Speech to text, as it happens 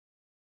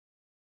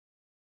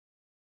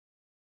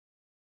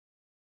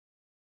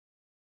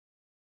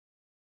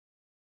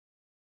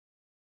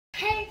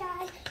Hey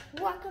guys,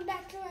 welcome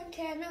back to my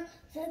channel.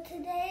 So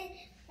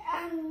today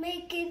I'm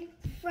making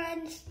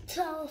French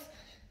toast.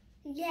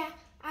 Yeah,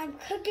 I'm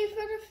cooking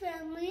for the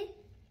family.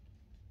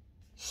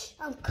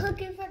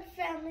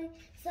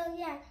 So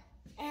yeah,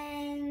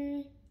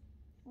 and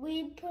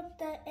we put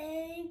the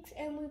eggs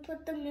and we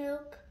put the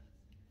milk.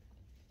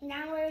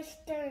 Now we're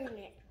stirring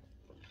it.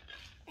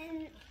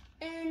 And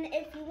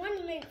if you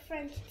want to make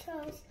French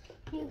toast,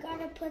 you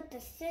gotta put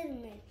the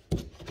cinnamon.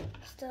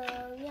 So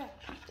yeah.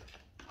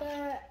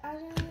 I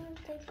don't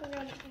think we're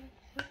gonna.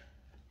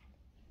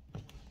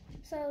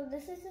 So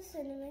this is the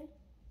cinnamon.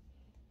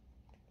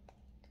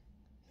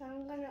 So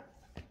I'm gonna.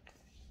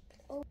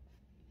 Oh,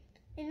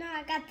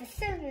 I got the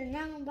cinnamon.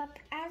 Now I'm about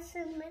to add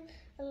cinnamon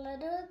a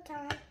little at a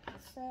time.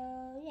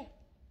 So yeah.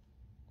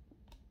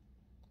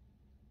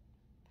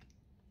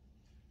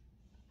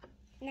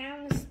 Now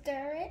I'm gonna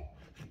stir it.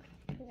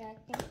 I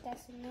think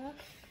that's enough.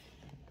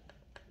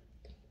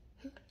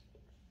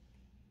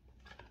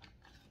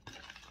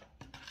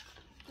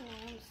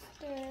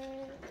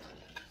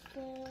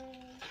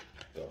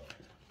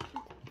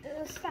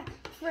 It's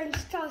French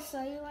toast,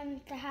 so you want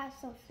it to have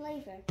some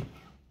flavor.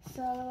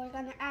 So we're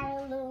gonna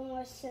add a little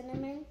more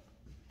cinnamon.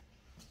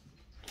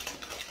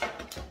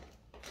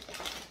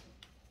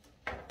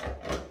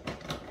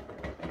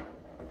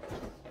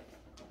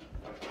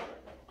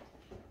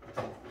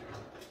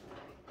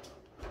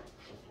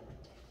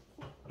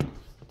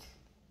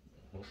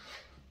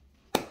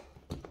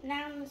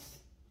 Now I'm gonna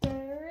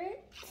stir it.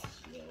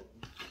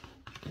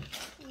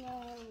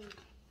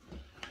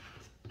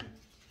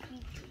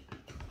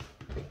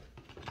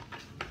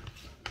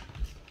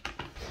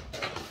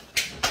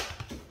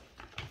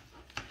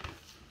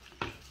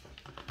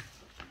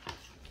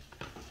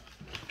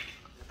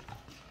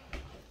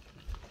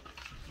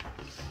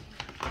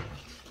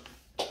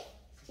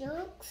 It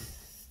looks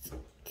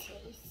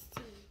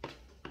tasty.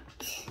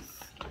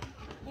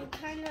 It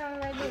kind of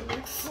already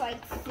looks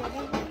like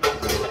cinnamon.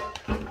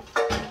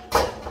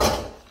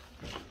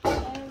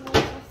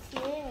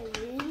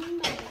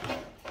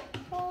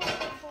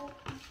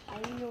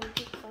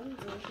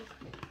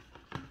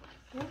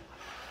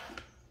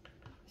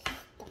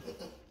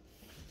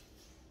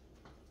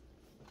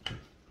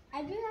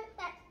 I do like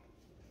that.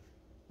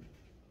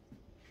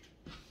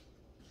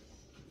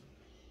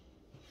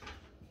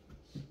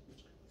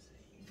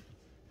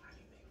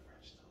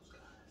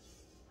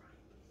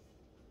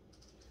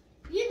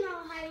 You know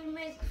how you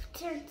make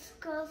French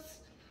toast,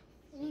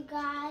 you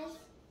guys.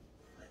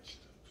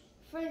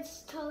 French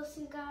toast,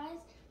 you guys.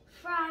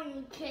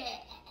 Frying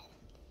pan.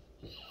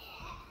 Yeah.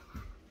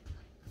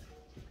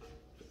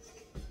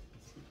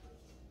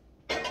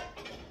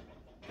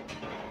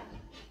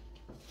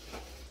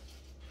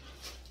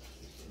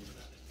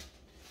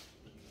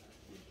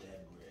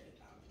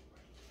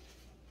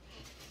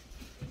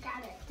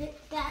 Gotta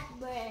dip that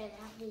bread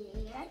out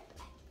here, right?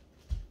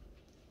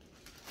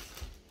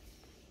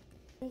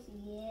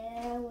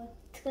 Yeah, we're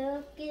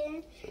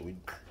cooking. So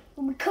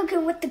we're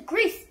cooking with the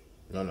grease.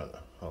 No.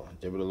 Hold on.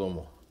 Dip it a little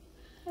more.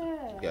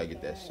 You gotta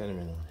get that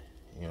cinnamon on it.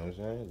 You know what I'm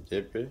saying?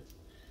 Dip it.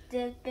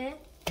 Dip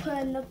it. Put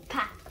in the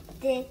pot.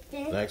 Dip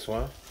it. Next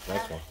one.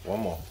 One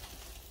more.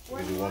 Do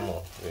one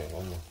more. Yeah,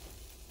 one more.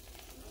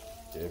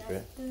 Dip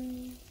it.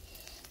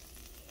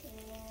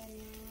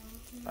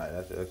 Alright,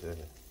 that's it. Okay,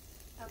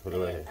 Put it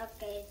right here.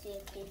 Okay,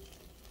 dip it.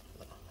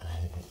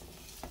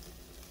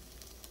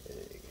 There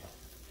you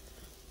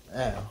go.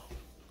 Now.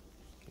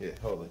 Yeah,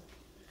 hold it.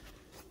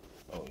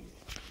 Oh, yeah.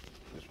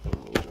 Just put a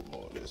little bit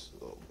more of this,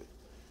 a little bit.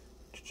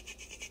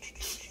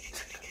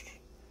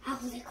 How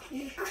like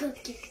we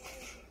cook it?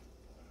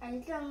 Are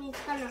you telling me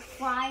it's gonna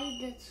fry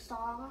the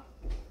sauce?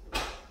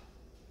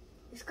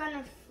 It's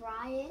gonna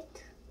fry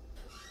it?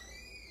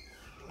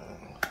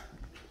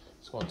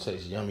 It's gonna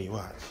taste yummy.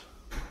 Watch.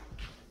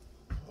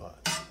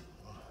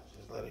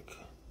 Just let it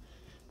cook.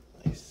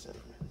 Nice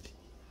cinnamon.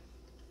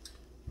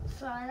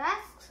 So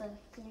that's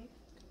cooking.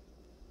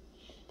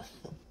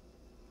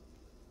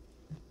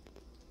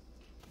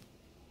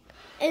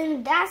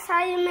 And that's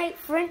how you make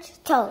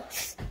French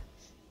toast.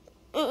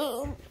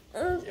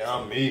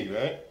 Yummy,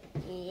 right?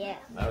 Yeah.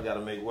 Now I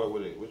gotta make what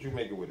with it? What you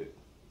making with it?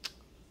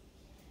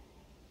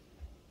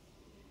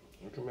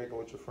 What you making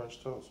with your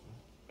French toast?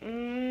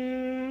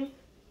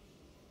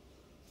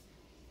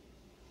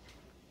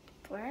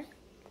 What?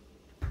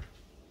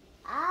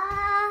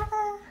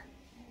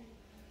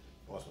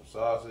 Want some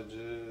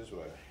sausages?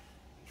 What?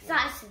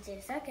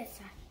 Sausages. Okay,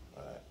 sausages.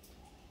 All right.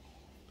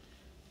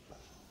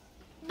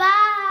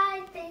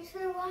 Bye. Thanks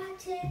for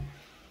watching.